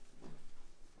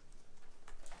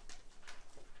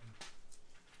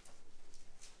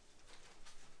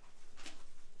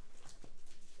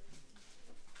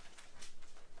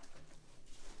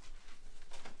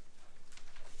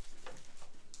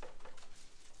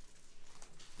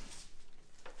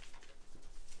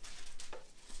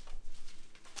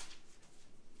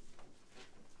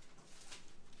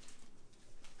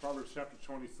 Proverbs chapter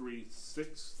 23,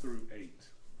 6 through 8.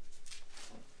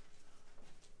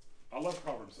 I love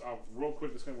Proverbs. Real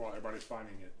quick disclaimer while everybody's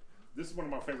finding it. This is one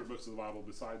of my favorite books of the Bible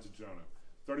besides Jonah.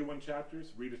 31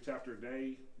 chapters, read a chapter a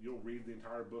day, you'll read the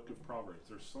entire book of Proverbs.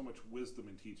 There's so much wisdom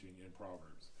and teaching in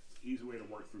Proverbs. It's an easy way to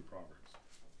work through Proverbs.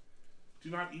 Do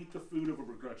not eat the food of a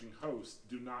begrudging host.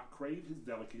 Do not crave his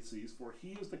delicacies, for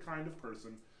he is the kind of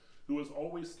person who is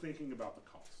always thinking about the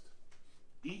cost.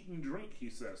 Eat and drink, he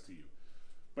says to you,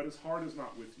 but his heart is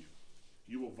not with you.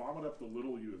 You will vomit up the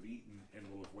little you have eaten and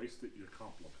will have wasted your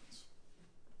compliments.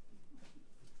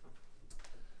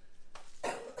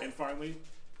 And finally,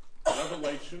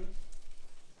 Revelation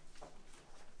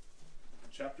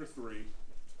chapter 3.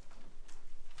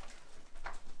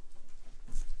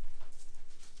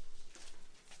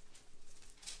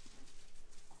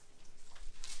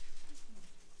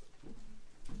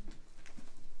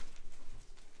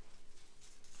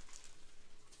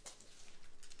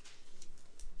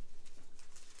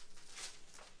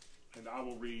 And I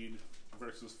will read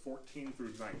verses 14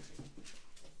 through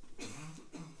 19.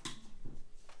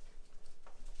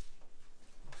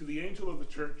 To the angel of the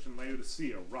church in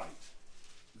Laodicea write,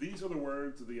 these are the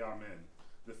words of the Amen,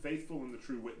 the faithful and the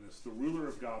true witness, the ruler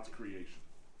of God's creation.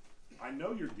 I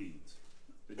know your deeds,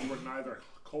 that you are neither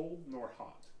cold nor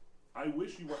hot. I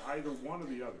wish you were either one or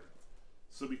the other.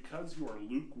 So because you are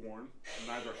lukewarm,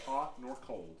 neither hot nor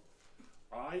cold,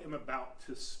 I am about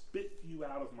to spit you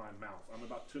out of my mouth. I'm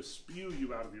about to spew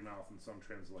you out of your mouth in some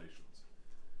translations.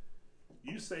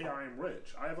 You say I am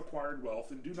rich. I have acquired wealth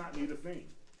and do not need a thing.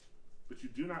 But you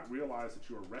do not realize that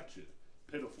you are wretched,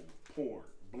 pitiful, poor,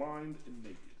 blind, and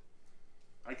naked.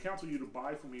 I counsel you to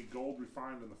buy from me gold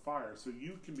refined in the fire so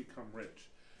you can become rich,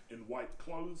 and white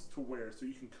clothes to wear so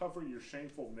you can cover your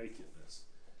shameful nakedness,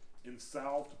 and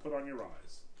salve to put on your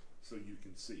eyes so you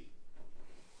can see.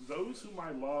 Those whom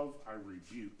I love, I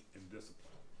rebuke and discipline.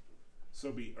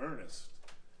 So be earnest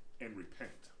and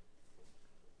repent.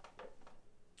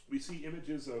 We see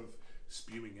images of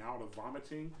spewing out, of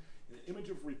vomiting, an image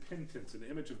of repentance, an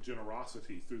image of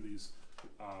generosity through these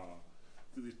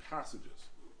passages.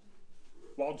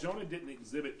 While Jonah didn't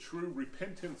exhibit true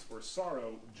repentance or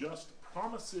sorrow, just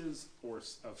promises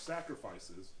of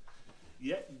sacrifices,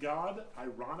 yet God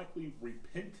ironically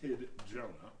repented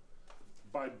Jonah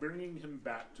by bringing him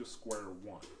back to square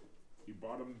one. He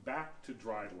brought him back to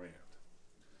dry land.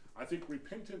 I think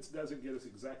repentance doesn't get us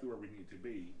exactly where we need to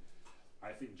be.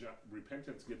 I think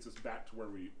repentance gets us back to where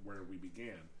we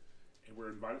began, and we're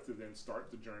invited to then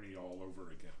start the journey all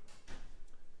over again.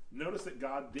 Notice that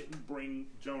God didn't bring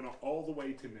Jonah all the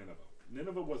way to Nineveh.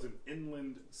 Nineveh was an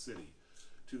inland city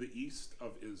to the east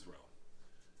of Israel.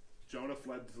 Jonah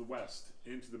fled to the west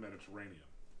into the Mediterranean.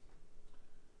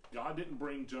 God didn't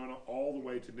bring Jonah all the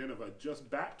way to Nineveh, just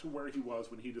back to where he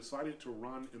was when he decided to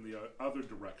run in the other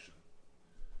direction.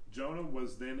 Jonah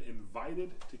was then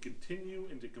invited to continue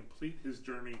and to complete his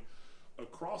journey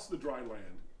across the dry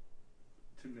land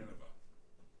to Nineveh.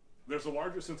 There's a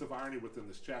larger sense of irony within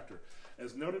this chapter.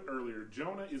 As noted earlier,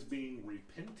 Jonah is being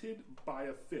repented by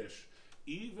a fish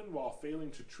even while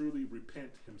failing to truly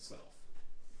repent himself.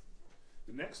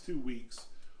 The next 2 weeks,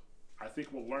 I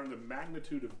think we'll learn the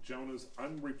magnitude of Jonah's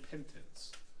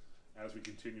unrepentance as we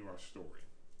continue our story.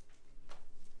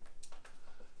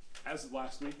 As of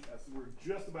last week, we're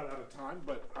just about out of time,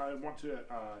 but I want to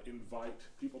invite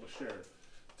people to share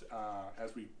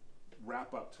as we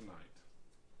wrap up tonight.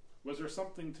 Was there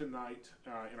something tonight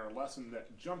in our lesson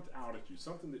that jumped out at you,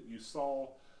 something that you saw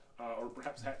or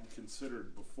perhaps hadn't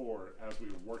considered before as we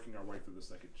were working our way through the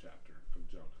second chapter of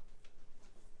Jonah?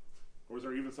 Or was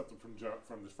there even something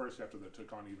from the first chapter that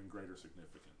took on even greater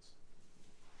significance?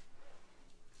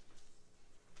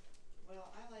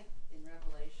 Well, I like in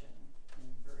Revelation, in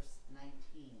verse 19,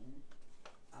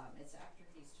 it's after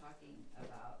he's talking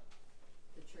about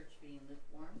the church being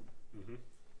lukewarm. Mm-hmm.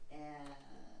 And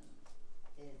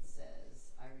it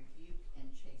says, I rebuke and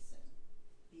chasten.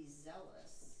 Be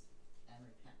zealous and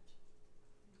repent.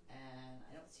 And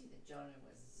I don't see that Jonah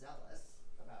was zealous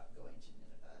about going to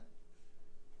Nineveh.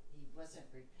 He wasn't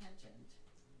repentant.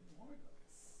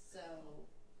 So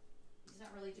he's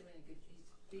not really doing a good. He's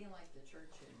being like the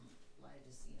church in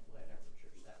Laodicea, whatever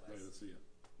church that was. Laodicea.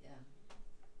 Yeah.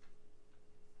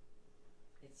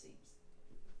 It seems.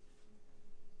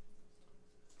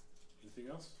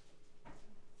 Anything else?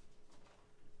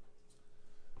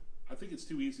 I think it's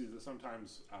too easy that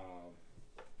sometimes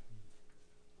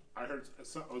I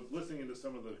was listening into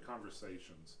some of the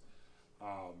conversations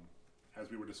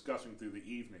as we were discussing through the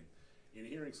evening, and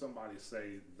hearing somebody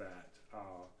say that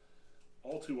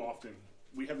all too often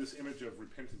we have this image of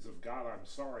repentance of God, I'm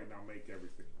sorry, now make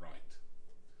everything right.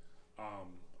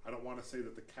 I don't want to say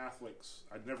that the Catholics,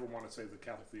 I'd never want to say the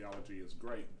Catholic theology is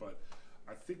great, but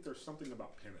I think there's something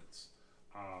about penance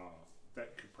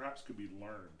that perhaps could be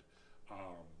learned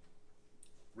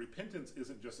repentance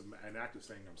isn't just an act of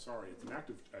saying I'm sorry. It's an act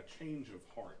of a change of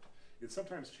heart. It's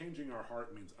sometimes changing our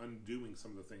heart means undoing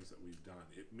some of the things that we've done.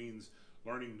 It means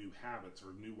learning new habits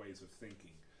or new ways of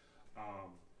thinking.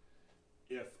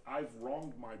 If I've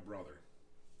wronged my brother,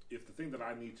 if the thing that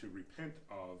I need to repent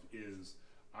of is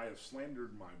I have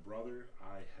slandered my brother,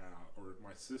 or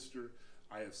my sister,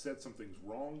 I have said some things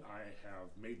wrong, I have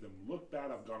made them look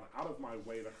bad, I've gone out of my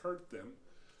way to hurt them.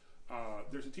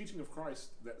 There's a teaching of Christ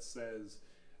that says,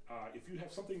 if you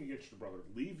have something against your brother,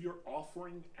 leave your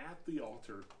offering at the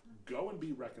altar, go and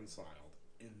be reconciled,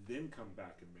 and then come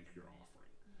back and make your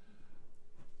offering.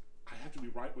 I have to be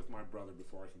right with my brother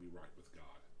before I can be right with God.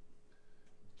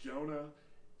 Jonah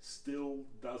still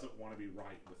doesn't want to be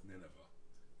right with Nineveh.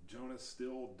 Jonah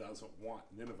still doesn't want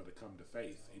Nineveh to come to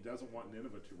faith. He doesn't want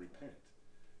Nineveh to repent.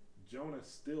 Jonah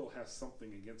still has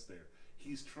something against there.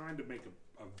 He's trying to make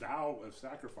a vow of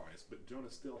sacrifice, but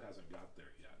Jonah still hasn't got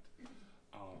there yet.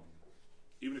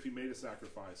 Even if he made a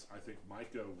sacrifice, I think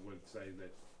Micah would say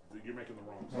that you're making the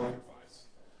wrong sacrifice.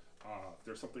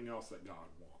 There's something else that God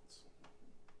wants.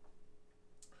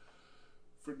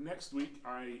 For next week,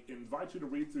 I invite you to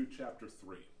read through chapter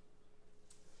 3.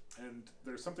 And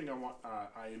there's something I want.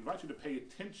 I invite you to pay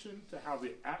attention to how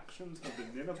the actions of the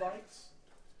Ninevites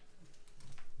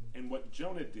and what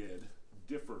Jonah did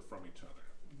differ from each other.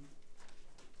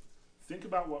 Think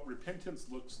about what repentance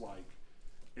looks like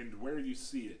and where you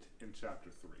see it in chapter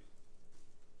 3.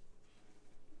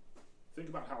 Think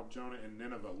about how Jonah and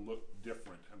Nineveh looked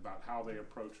different, about how they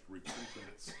approached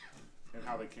repentance and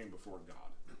how they came before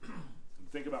God. And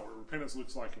think about what repentance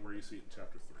looks like and where you see it in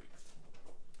chapter 3.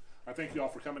 I thank you all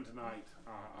for coming tonight.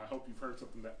 I hope you've heard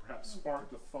something that perhaps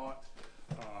sparked a thought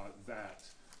that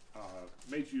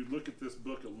made you look at this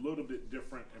book a little bit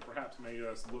different, and perhaps made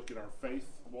us look at our faith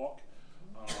walk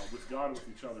with God and with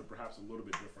each other perhaps a little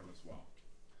bit different as well.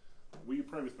 Will you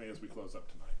pray with me as we close up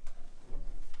tonight?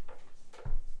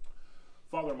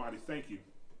 Father Almighty, thank you.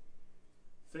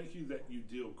 Thank you that you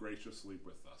deal graciously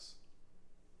with us,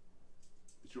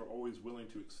 that you are always willing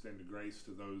to extend grace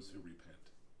to those who repent.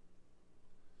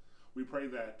 We pray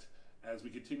that as we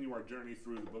continue our journey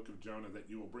through the book of Jonah, that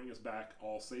you will bring us back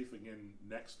all safe again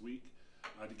next week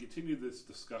to continue this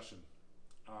discussion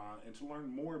and to learn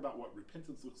more about what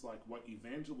repentance looks like, what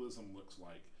evangelism looks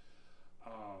like,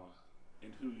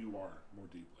 and who you are more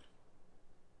deeply.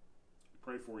 We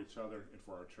pray for each other and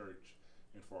for our church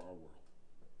and for our world.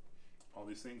 All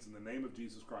these things in the name of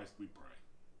Jesus Christ we pray.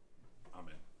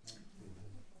 Amen.